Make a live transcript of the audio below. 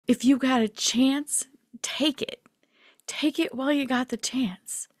If you got a chance, take it. Take it while you got the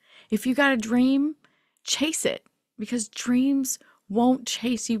chance. If you got a dream, chase it, because dreams won't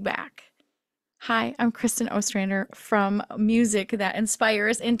chase you back. Hi, I'm Kristen Ostrander from Music That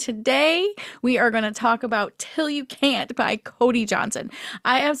Inspires, and today we are going to talk about Till You Can't by Cody Johnson.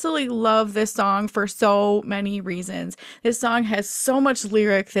 I absolutely love this song for so many reasons. This song has so much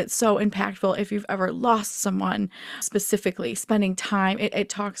lyric that's so impactful. If you've ever lost someone, specifically spending time, it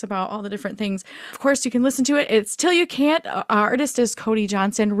talks about all the different things. Of course, you can listen to it. It's Till You Can't. Our artist is Cody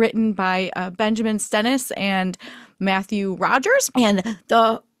Johnson, written by Benjamin Stennis and Matthew Rogers, and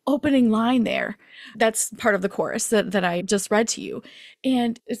the opening line there, that's part of the chorus that I just read to you.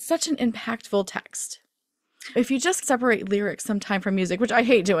 And it's such an impactful text. If you just separate lyrics sometime from music, which I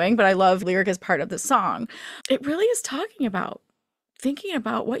hate doing, but I love lyric as part of the song, it really is talking about thinking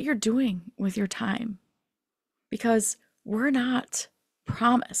about what you're doing with your time. Because we're not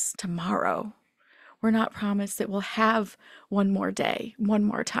promised tomorrow. We're not promised that we'll have one more day, one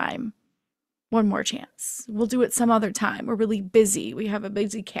more time, one more chance. We'll do it some other time. We're really busy. We have a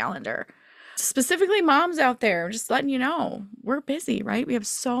busy calendar. Specifically, moms out there, just letting you know, we're busy, right? We have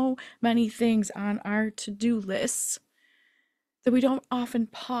so many things on our to-do lists that we don't often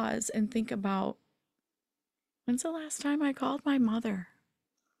pause and think about, when's the last time I called my mother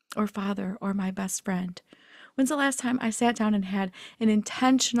or father or my best friend? When's the last time I sat down and had an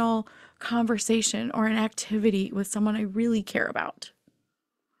intentional conversation or an activity with someone I really care about?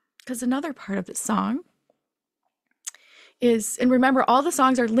 Because another part of this song is, and remember, all the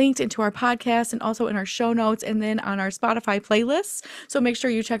songs are linked into our podcast and also in our show notes and then on our Spotify playlists. So make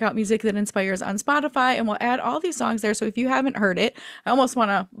sure you check out Music That Inspires on Spotify, and we'll add all these songs there. So if you haven't heard it, I almost want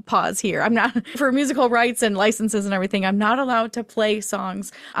to pause here. I'm not, for musical rights and licenses and everything, I'm not allowed to play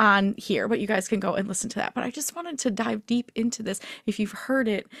songs on here, but you guys can go and listen to that. But I just wanted to dive deep into this if you've heard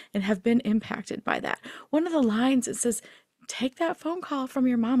it and have been impacted by that. One of the lines, it says, take that phone call from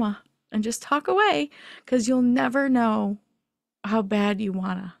your mama and just talk away, because you'll never know how bad you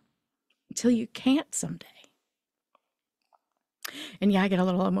wanna until you can't someday. And yeah, I get a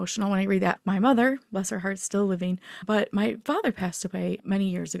little emotional when I read that. My mother, bless her heart, still living, but my father passed away many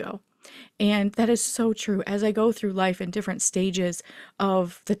years ago. And that is so true. As I go through life in different stages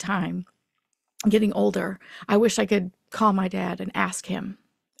of the time, getting older, I wish I could call my dad and ask him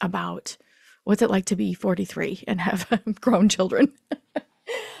about what's it like to be 43 and have grown children.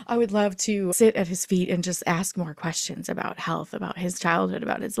 I would love to sit at his feet and just ask more questions about health, about his childhood,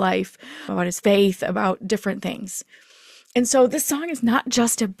 about his life, about his faith, about different things. And so this song is not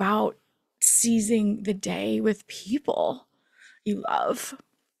just about seizing the day with people you love.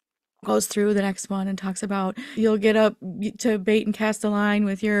 Goes through the next one and talks about you'll get up to bait and cast a line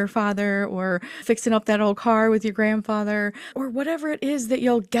with your father, or fixing up that old car with your grandfather, or whatever it is that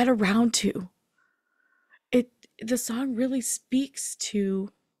you'll get around to. The song really speaks to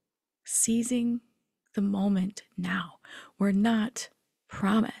seizing the moment now. We're not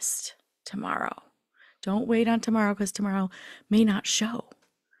promised tomorrow. Don't wait on tomorrow, because tomorrow may not show.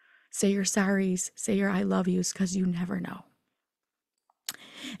 Say your sorries, say your I love yous, because you never know.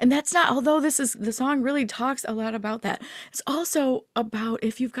 And that's not, although the song really talks a lot about that, it's also about,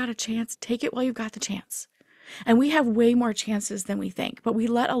 if you've got a chance, take it while you've got the chance. And we have way more chances than we think, but we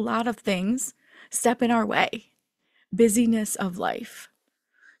let a lot of things step in our way. Busyness of life.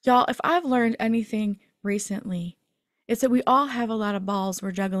 Y'all, if I've learned anything recently, it's that we all have a lot of balls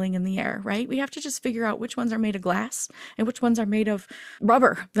we're juggling in the air, right? We have to just figure out which ones are made of glass and which ones are made of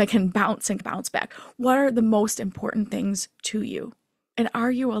rubber that can bounce and bounce back. What are the most important things to you? And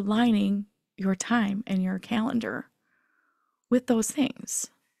are you aligning your time and your calendar with those things?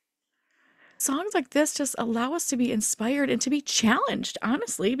 Songs like this just allow us to be inspired and to be challenged,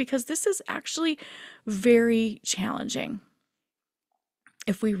 honestly, because this is actually very challenging.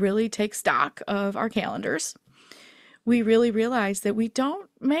 If we really take stock of our calendars, we really realize that we don't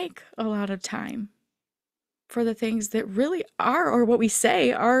make a lot of time for the things that really are, or what we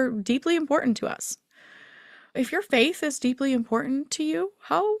say are, deeply important to us. If your faith is deeply important to you,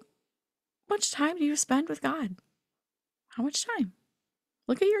 how much time do you spend with God? How much time?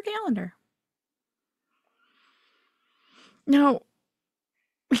 Look at your calendar. Now,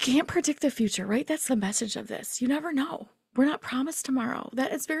 we can't predict the future, right? That's the message of this. You never know. We're not promised tomorrow.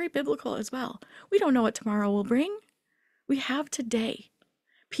 That is very biblical as well. We don't know what tomorrow will bring. We have today.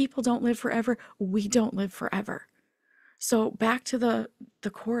 People don't live forever. We don't live forever. So back to the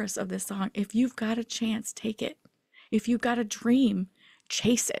chorus of this song. If you've got a chance, take it. If you've got a dream,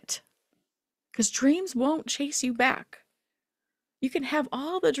 chase it. Because dreams won't chase you back. You can have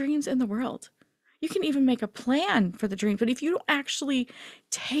all the dreams in the world. You can even make a plan for the dreams, but if you don't actually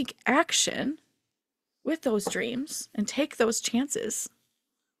take action with those dreams and take those chances,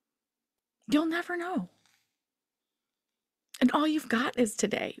 you'll never know. And all you've got is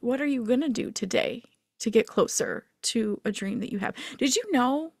today. What are you going to do today to get closer to a dream that you have? Did you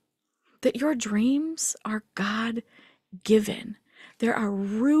know that your dreams are God-given? They are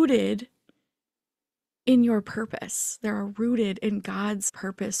rooted in your purpose. They are rooted in God's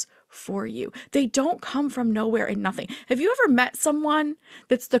purpose for you. They don't come from nowhere and nothing. Have you ever met someone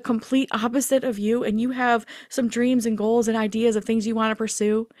that's the complete opposite of you, and you have some dreams and goals and ideas of things you want to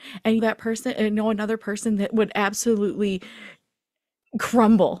pursue, and that person, and know another person that would absolutely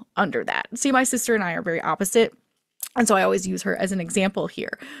crumble under that? See, my sister and I are very opposite. And so I always use her as an example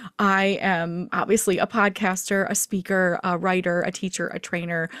here. I am obviously a podcaster, a speaker, a writer, a teacher, a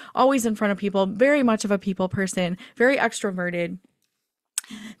trainer, always in front of people, very much of a people person, very extroverted.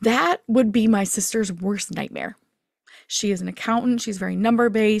 That would be my sister's worst nightmare. She is an accountant. She's very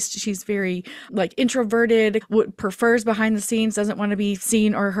number-based. She's very introverted, prefers behind the scenes, doesn't want to be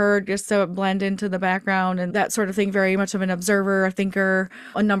seen or heard, just to blend into the background and that sort of thing. Very much of an observer, a thinker,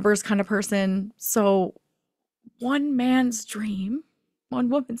 a numbers kind of person. So one man's dream, one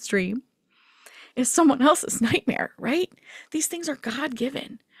woman's dream, is someone else's nightmare, right? These things are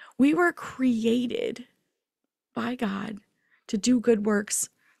God-given. We were created by God to do good works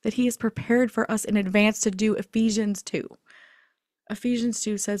that he has prepared for us in advance to do. Ephesians 2. Ephesians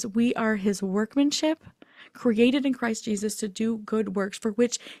 2 says, we are his workmanship, created in Christ Jesus to do good works for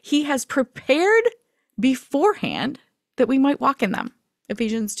which he has prepared beforehand that we might walk in them.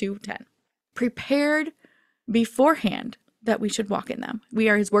 Ephesians 2:10. Prepared beforehand that we should walk in them. We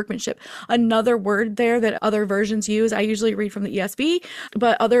are his workmanship. Another word there that other versions use, I usually read from the ESV,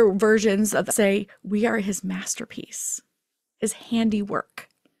 but other versions say we are his masterpiece, his handiwork.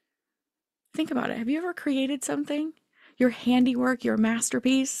 Think about it. Have you ever created something? Your handiwork, your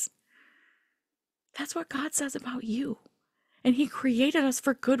masterpiece? That's what God says about you. And he created us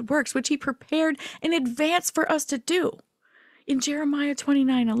for good works, which he prepared in advance for us to do. In Jeremiah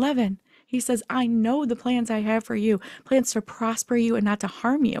 29:11, he says, I know the plans I have for you, plans to prosper you and not to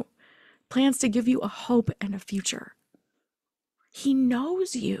harm you, plans to give you a hope and a future. He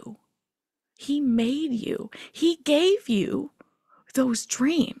knows you. He made you. He gave you those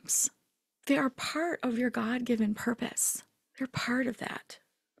dreams. They are part of your God-given purpose. They're part of that.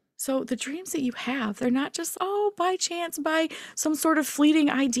 So the dreams that you have, they're not just, by chance, by some sort of fleeting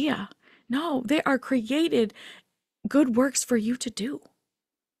idea. No, they are created good works for you to do.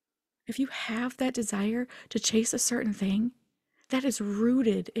 If you have that desire to chase a certain thing, that is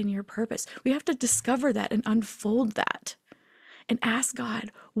rooted in your purpose. We have to discover that and unfold that and ask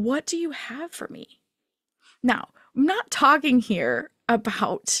God, what do you have for me? Now, I'm not talking here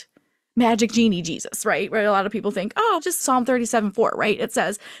about magic genie Jesus, right? Where a lot of people think, just Psalm 37:4, right? It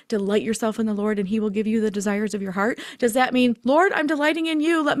says, delight yourself in the Lord and he will give you the desires of your heart. Does that mean, Lord, I'm delighting in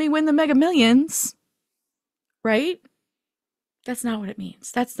you, let me win the mega millions, right? That's not what it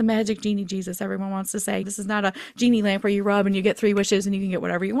means. That's the magic genie Jesus everyone wants to say. This is not a genie lamp where you rub and you get 3 wishes and you can get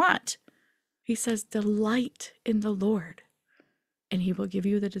whatever you want. He says, delight in the Lord and he will give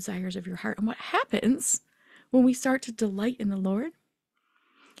you the desires of your heart. And what happens when we start to delight in the Lord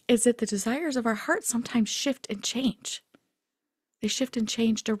is that the desires of our heart sometimes shift and change. They shift and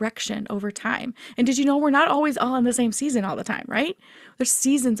change direction over time. And did you know we're not always all in the same season all the time, right? There's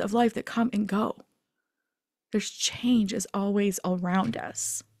seasons of life that come and go. There's change is always around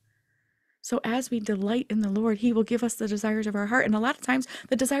us. So as we delight in the Lord, he will give us the desires of our heart. And a lot of times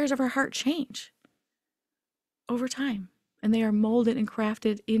the desires of our heart change over time. And they are molded and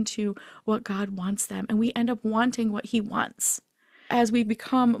crafted into what God wants them. And we end up wanting what he wants. As we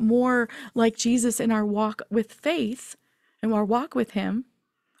become more like Jesus in our walk with faith and our walk with him,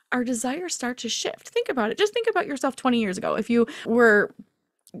 our desires start to shift. Think about it. Just think about yourself 20 years ago. If you were,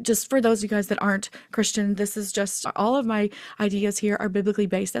 just for those of you guys that aren't Christian, this is just, all of my ideas here are biblically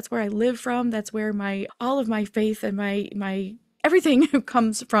based. That's where I live from. That's where all of my faith and my everything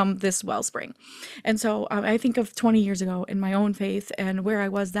comes from this wellspring. And so I think of 20 years ago in my own faith and where I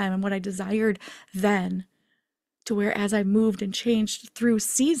was then and what I desired then, to where as I moved and changed through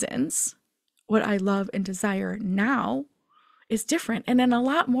seasons, what I love and desire now is different and in a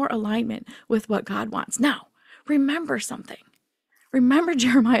lot more alignment with what God wants. Now, remember something. Remember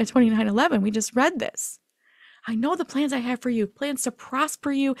Jeremiah 29:11. We just read this. I know the plans I have for you, plans to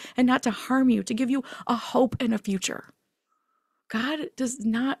prosper you and not to harm you, to give you a hope and a future. God does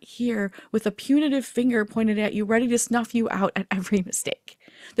not hear with a punitive finger pointed at you, ready to snuff you out at every mistake.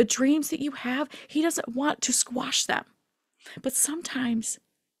 The dreams that you have, he doesn't want to squash them. But sometimes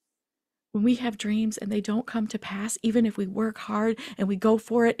when we have dreams and they don't come to pass, even if we work hard and we go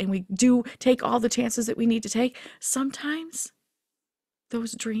for it and we do take all the chances that we need to take, sometimes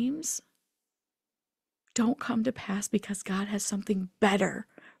those dreams don't come to pass because God has something better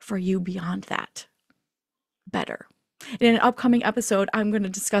for you beyond that. Better. In an upcoming episode, I'm going to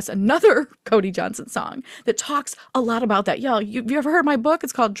discuss another Cody Johnson song that talks a lot about that. Yo, you ever heard my book?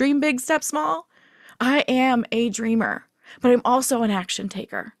 It's called Dream Big, Step Small. I am a dreamer, but I'm also an action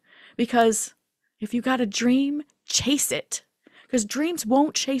taker, because if you got a dream, chase it, because dreams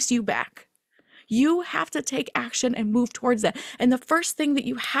won't chase you back. You have to take action and move towards that. And the first thing that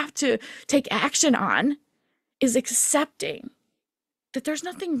you have to take action on is accepting that there's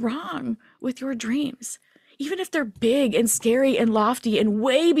nothing wrong with your dreams. Even if they're big and scary and lofty and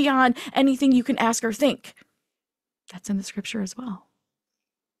way beyond anything you can ask or think. That's in the scripture as well.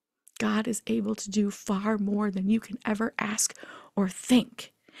 God is able to do far more than you can ever ask or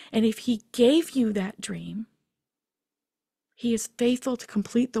think. And if he gave you that dream, he is faithful to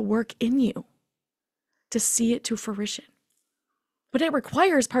complete the work in you, to see it to fruition. But it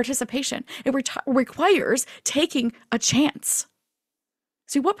requires participation. It requires taking a chance.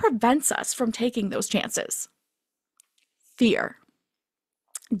 See, what prevents us from taking those chances? Fear,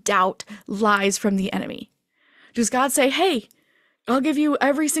 doubt, lies from the enemy. Does God say, hey, I'll give you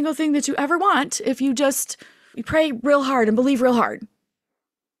every single thing that you ever want if you pray real hard and believe real hard?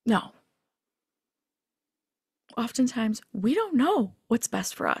 No. Oftentimes, we don't know what's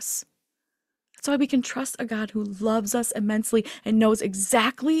best for us. That's why we can trust a God who loves us immensely and knows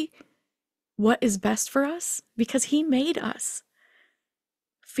exactly what is best for us, because he made us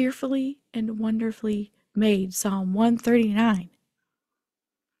fearfully and wonderfully made. Psalm 139.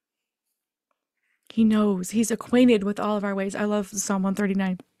 He knows. He's acquainted with all of our ways. I love Psalm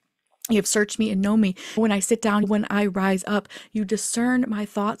 139. You have searched me and know me. When I sit down, when I rise up, you discern my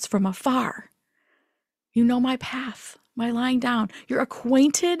thoughts from afar. You know my path, my lying down. You're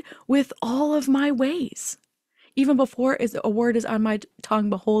acquainted with all of my ways. Even before a word is on my tongue,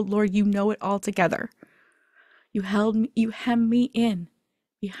 behold, Lord, you know it all together. You hem me in,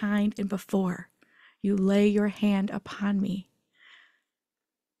 behind and before. You lay your hand upon me.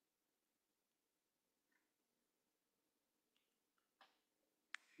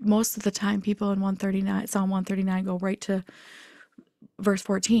 Most of the time, people in Psalm 139 go right to verse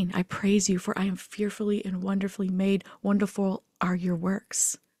 14. I praise you, for I am fearfully and wonderfully made. Wonderful are your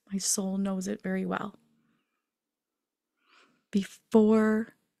works. My soul knows it very well.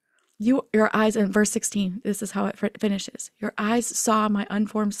 Before your eyes, in verse 16, this is how it finishes. Your eyes saw my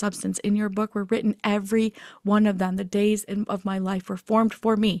unformed substance. In your book were written, every one of them. The days of my life were formed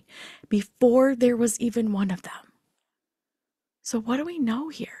for me before there was even one of them. So what do we know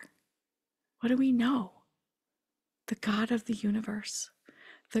here? What do we know? The God of the universe,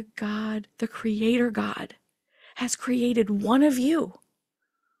 the creator God, has created one of you.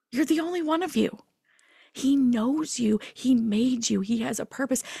 You're the only one of you. He knows you. He made you. He has a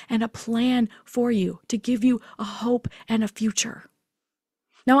purpose and a plan for you to give you a hope and a future.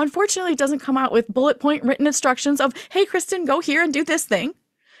 Now, unfortunately, it doesn't come out with bullet point written instructions of, hey, Kristen, go here and do this thing.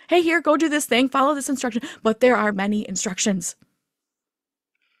 Hey, here, go do this thing. Follow this instruction. But there are many instructions.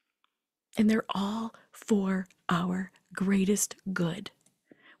 And they're all for our greatest good.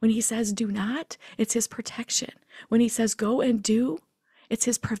 When he says do not, it's his protection. When he says go and do, it's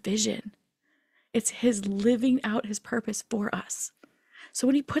his provision. It's his living out his purpose for us. So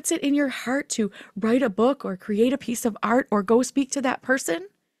when he puts it in your heart to write a book or create a piece of art or go speak to that person,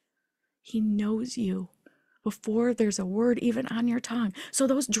 he knows you before there's a word even on your tongue. So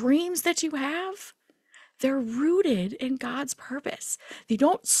those dreams that you have, they're rooted in God's purpose. You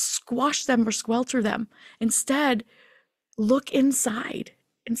don't squash them or squelcher them. Instead, look inside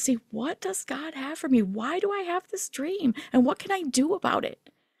and see, what does God have for me? Why do I have this dream? And what can I do about it?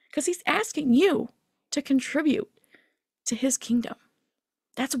 Because he's asking you to contribute to his kingdom.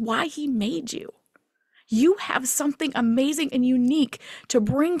 That's why he made you. You have something amazing and unique to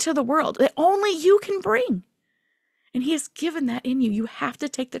bring to the world that only you can bring. And he has given that in you. You have to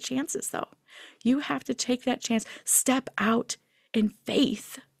take the chances, though. You have to take that chance. Step out in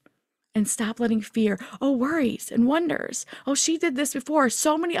faith and stop letting fear, worries and wonders. Oh, she did this before.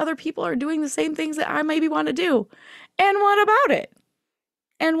 So many other people are doing the same things that I maybe want to do. And what about it?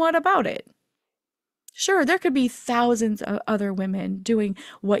 And what about it? Sure, there could be thousands of other women doing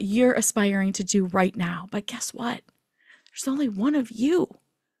what you're aspiring to do right now. But guess what? There's only one of you.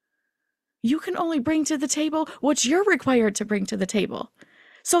 You can only bring to the table what you're required to bring to the table.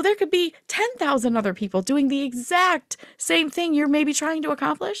 So there could be 10,000 other people doing the exact same thing you're maybe trying to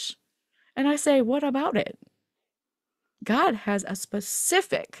accomplish. And I say, what about it? God has a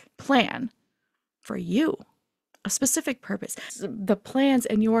specific plan for you, a specific purpose. The plans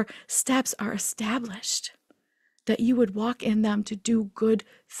and your steps are established that you would walk in them to do good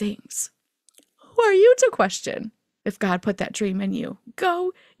things. Who are you to question if God put that dream in you?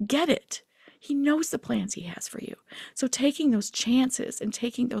 Go get it. He knows the plans he has for you. So taking those chances and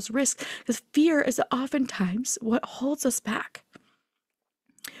taking those risks, because fear is oftentimes what holds us back.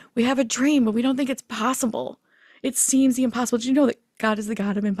 We have a dream, but we don't think it's possible. It seems the impossible. Did you know that God is the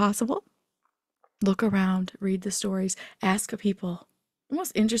God of impossible? Look around, read the stories, ask people. The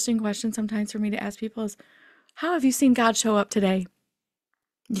most interesting question sometimes for me to ask people is, how have you seen God show up today?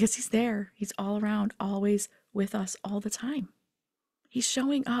 Because he's there. He's all around, always with us all the time. He's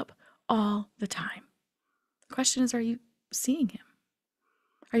showing up all the time. The question is, are you seeing him?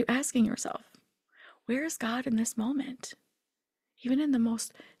 Are you asking yourself, where is God in this moment? Even in the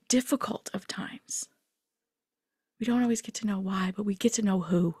most difficult of times. We don't always get to know why, but we get to know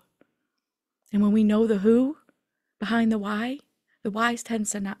who. And when we know the who behind the why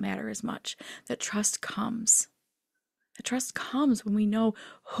tends to not matter as much. That trust comes. The trust comes when we know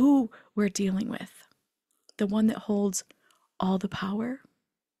who we're dealing with. The one that holds all the power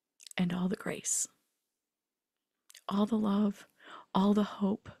and all the grace. All the love, all the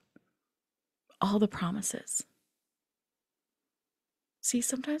hope, all the promises. See,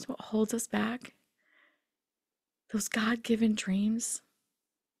 sometimes what holds us back, those God-given dreams,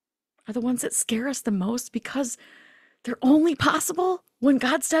 are the ones that scare us the most because they're only possible when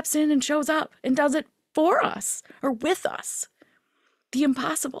God steps in and shows up and does it for us or with us. The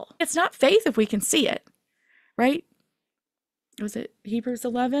impossible. It's not faith if we can see it, right? Was it Hebrews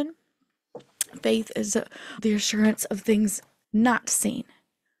 11? Faith is the assurance of things not seen.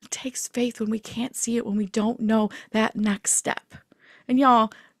 It takes faith when we can't see it, when we don't know that next step. And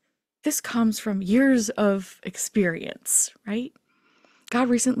y'all, this comes from years of experience, right? God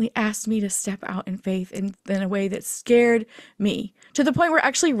recently asked me to step out in faith in a way that scared me, to the point where I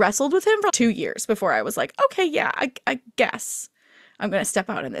actually wrestled with him for 2 years before I was like, okay, yeah, I guess I'm going to step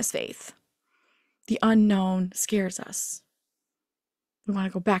out in this faith. The unknown scares us. We want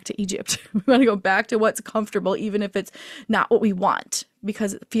to go back to Egypt. We want to go back to what's comfortable, even if it's not what we want,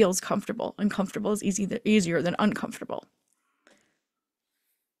 because it feels comfortable. And comfortable is easier than uncomfortable.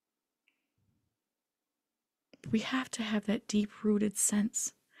 We have to have that deep-rooted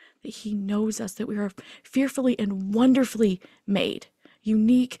sense that he knows us, that we are fearfully and wonderfully made,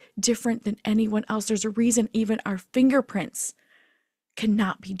 unique, different than anyone else. There's a reason even our fingerprints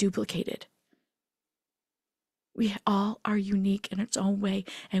cannot be duplicated. We all are unique in its own way,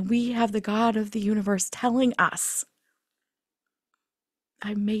 and we have the God of the universe telling us,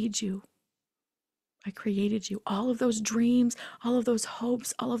 I made you. I created you. All of those dreams, all of those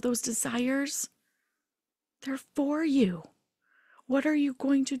hopes, all of those desires, they're for you. What are you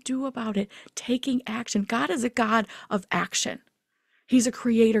going to do about it? Taking action. God is a God of action. He's a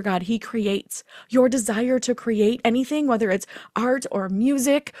creator God. He creates. Your desire to create anything, whether it's art or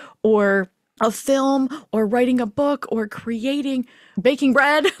music or a film or writing a book or baking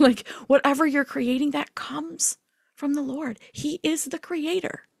bread, like whatever you're creating, that comes from the Lord. He is the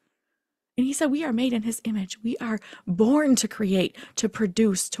creator. And he said we are made in his image. We are born to create, to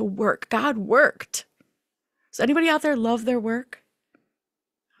produce, to work. God worked. Does anybody out there love their work?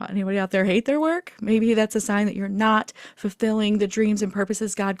 Anybody out there hate their work? Maybe that's a sign that you're not fulfilling the dreams and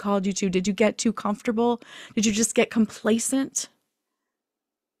purposes God called you to. Did you get too comfortable? Did you just get complacent?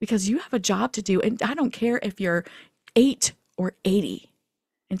 Because you have a job to do. And I don't care if you're 8 or 80.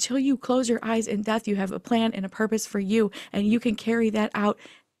 Until you close your eyes in death, you have a plan and a purpose for you. And you can carry that out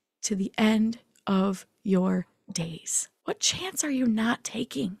to the end of your days. What chance are you not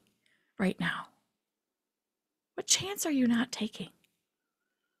taking right now? What chance are you not taking?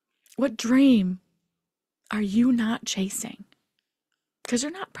 What dream are you not chasing? Because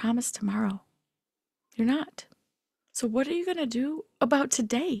you're not promised tomorrow. You're not. So what are you going to do about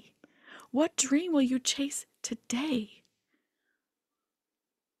today? What dream will you chase today?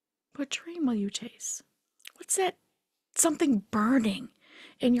 What dream will you chase? What's that something burning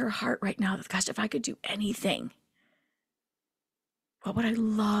in your heart right now that, gosh, if I could do anything, what would I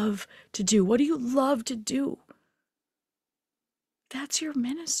love to do? What do you love to do? That's your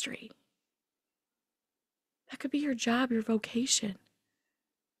ministry. That could be your job, your vocation.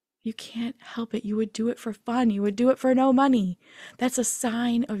 You can't help it. You would do it for fun. You would do it for no money. That's a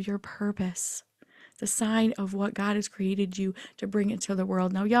sign of your purpose. It's a sign of what God has created you to bring into the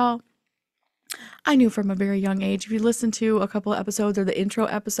world. Now, y'all, I knew from a very young age. If you listen to a couple of episodes or the intro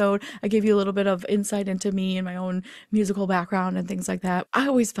episode, I gave you a little bit of insight into me and my own musical background and things like that. I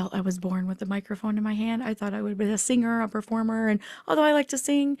always felt I was born with the microphone in my hand. I thought I would be a singer, a performer, and although I like to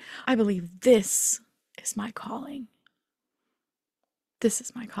sing, I believe this is my calling. This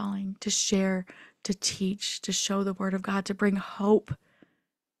is my calling, to share, to teach, to show the word of God, to bring hope.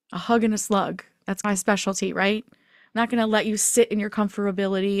 A hug and a slug. That's my specialty, right? I'm not going to let you sit in your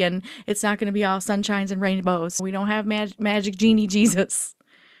comfortability, and it's not going to be all sunshines and rainbows. We don't have magic genie Jesus.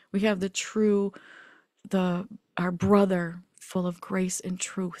 We have the true, our brother full of grace and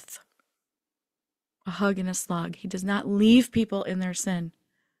truth. A hug and a slug. He does not leave people in their sin.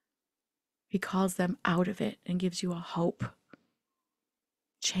 He calls them out of it and gives you a hope.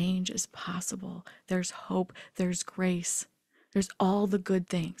 Change is possible. There's hope. There's grace. There's all the good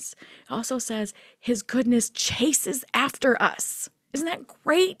things. It also says his goodness chases after us. Isn't that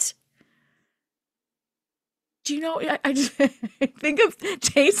great? Do you know, I just think of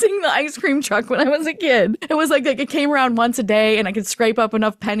chasing the ice cream truck when I was a kid. It was like it came around once a day and I could scrape up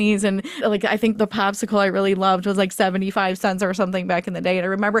enough pennies. And like, I think the popsicle I really loved was like 75 cents or something back in the day. And I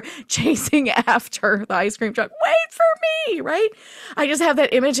remember chasing after the ice cream truck. Wait for me, right? I just have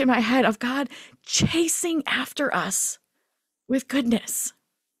that image in my head of God chasing after us with goodness.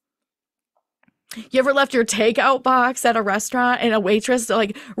 You ever left your takeout box at a restaurant and a waitress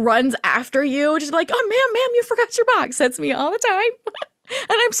like runs after you, just like, oh, ma'am, you forgot your box. That's me all the time.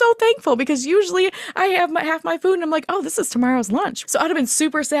 And I'm so thankful because usually I have half my food and I'm like, oh, this is tomorrow's lunch. So I'd have been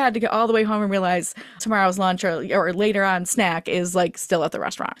super sad to get all the way home and realize tomorrow's lunch or later on snack is like still at the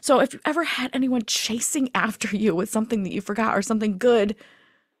restaurant. So if you ever had anyone chasing after you with something that you forgot or something good,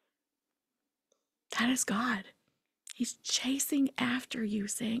 that is God. He's chasing after you,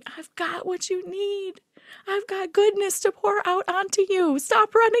 saying, I've got what you need. I've got goodness to pour out onto you.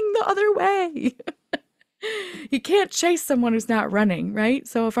 Stop running the other way. You can't chase someone who's not running, right?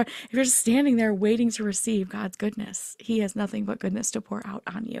 So if you're just standing there waiting to receive God's goodness, he has nothing but goodness to pour out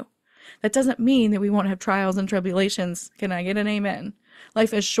on you. That doesn't mean that we won't have trials and tribulations. Can I get an amen?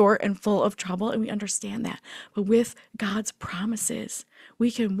 Life is short and full of trouble, and we understand that. But with God's promises, we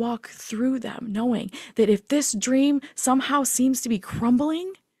can walk through them knowing that if this dream somehow seems to be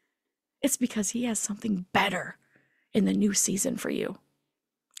crumbling, it's because he has something better in the new season for you.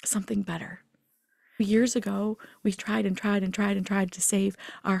 Something better. Years ago, we tried to save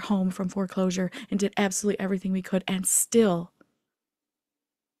our home from foreclosure and did absolutely everything we could, and still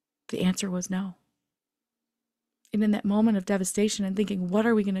the answer was no. And in that moment of devastation and thinking, what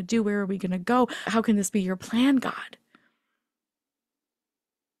are we going to do? Where are we going to go? How can this be your plan, God?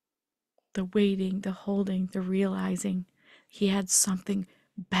 The waiting, the holding, the realizing he had something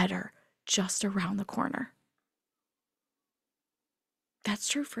better just around the corner. That's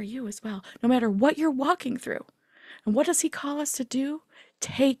true for you as well. No matter what you're walking through. And what does he call us to do?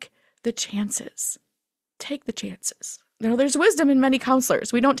 Take the chances. Take the chances. Now, there's wisdom in many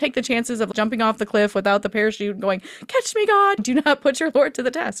counselors. We don't take the chances of jumping off the cliff without the parachute and going, catch me, God. Do not put your Lord to the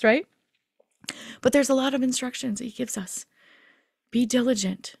test, right? But there's a lot of instructions that he gives us. Be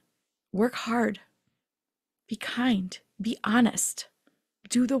diligent. Work hard. Be kind. Be honest.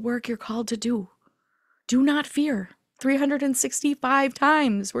 Do the work you're called to do. Do not fear. 365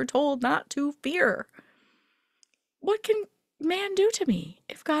 times we're told not to fear. What can man do to me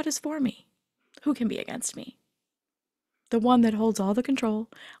if God is for me? Who can be against me? The one that holds all the control,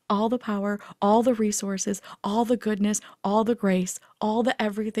 all the power, all the resources, all the goodness, all the grace, all the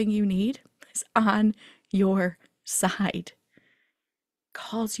everything you need is on your side.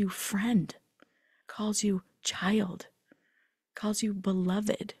 Calls you friend, calls you child, calls you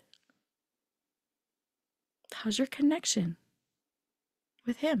beloved. How's your connection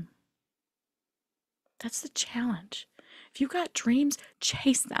with him? That's the challenge. If you got dreams,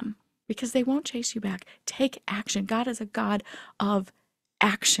 chase them. Because they won't chase you back. Take action. God is a God of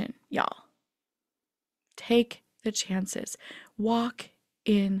action, y'all. Take the chances. Walk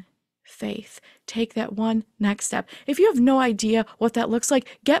in faith. Take that one next step. If you have no idea what that looks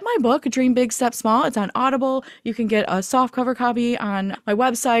like, get my book, Dream Big, Step Small. It's on Audible. You can get a softcover copy on my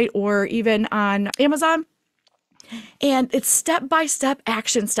website or even on Amazon. And it's step-by-step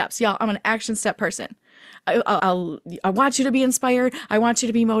action steps. Y'all, I'm an action step person. I want you to be inspired. I want you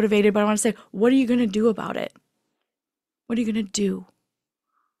to be motivated, but I want to say, what are you going to do about it? What are you going to do?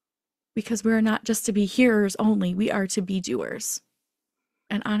 Because we're not just to be hearers only. We are to be doers.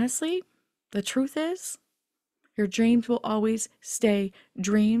 And honestly, the truth is, your dreams will always stay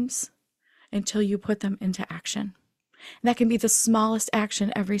dreams until you put them into action. And that can be the smallest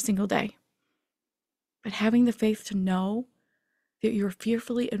action every single day. But having the faith to know that you're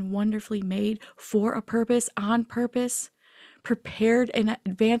fearfully and wonderfully made for a purpose, on purpose, prepared in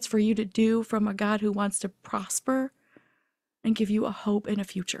advance for you to do from a God who wants to prosper and give you a hope and a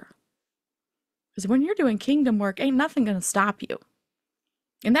future. Because when you're doing kingdom work, ain't nothing going to stop you.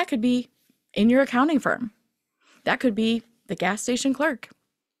 And that could be in your accounting firm. That could be the gas station clerk.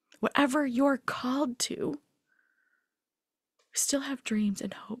 Whatever you're called to, you still have dreams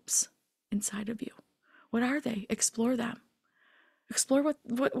and hopes inside of you. What are they? Explore them. Explore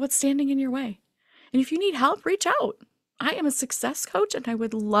what's standing in your way. And if you need help, reach out. I am a success coach, and I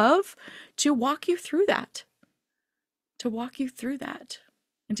would love to walk you through that.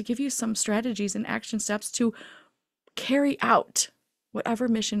 And to give you some strategies and action steps to carry out whatever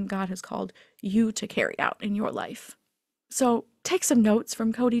mission God has called you to carry out in your life. So take some notes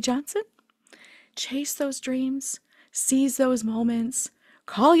from Cody Johnson. Chase those dreams. Seize those moments.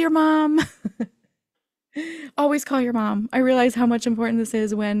 Call your mom. Always call your mom. I realize how much important this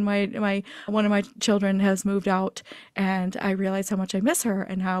is when one of my children has moved out, and I realize how much I miss her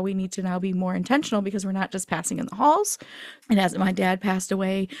and how we need to now be more intentional because we're not just passing in the halls. And as my dad passed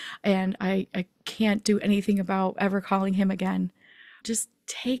away, and I can't do anything about ever calling him again, just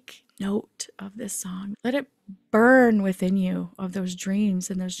take note of this song. Let it burn within you of those dreams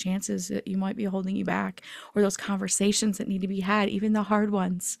and those chances that you might be holding you back, or those conversations that need to be had, even the hard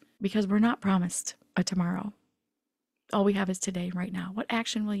ones, because we're not promised a tomorrow. All we have is today, right now. What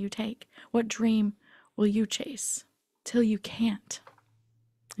action will you take? What dream will you chase? Till you can't.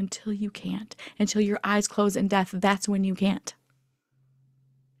 Until you can't. Until your eyes close in death, that's when you can't.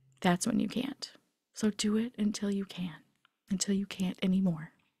 That's when you can't. So do it until you can. Until you can't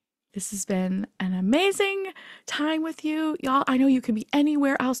anymore. This has been an amazing time with you. Y'all, I know you could be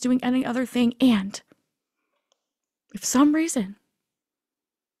anywhere else doing any other thing, and if some reason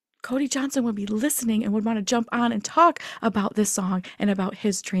Cody Johnson would be listening and would want to jump on and talk about this song and about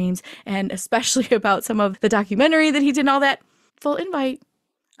his dreams, and especially about some of the documentary that he did and all that, full invite.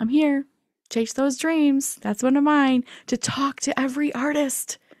 I'm here. Chase those dreams. That's one of mine. To talk to every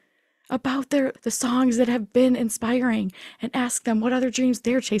artist about the songs that have been inspiring and ask them what other dreams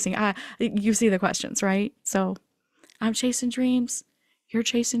they're chasing. You see the questions, right? So I'm chasing dreams. You're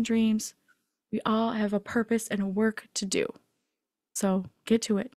chasing dreams. We all have a purpose and a work to do. So get to it.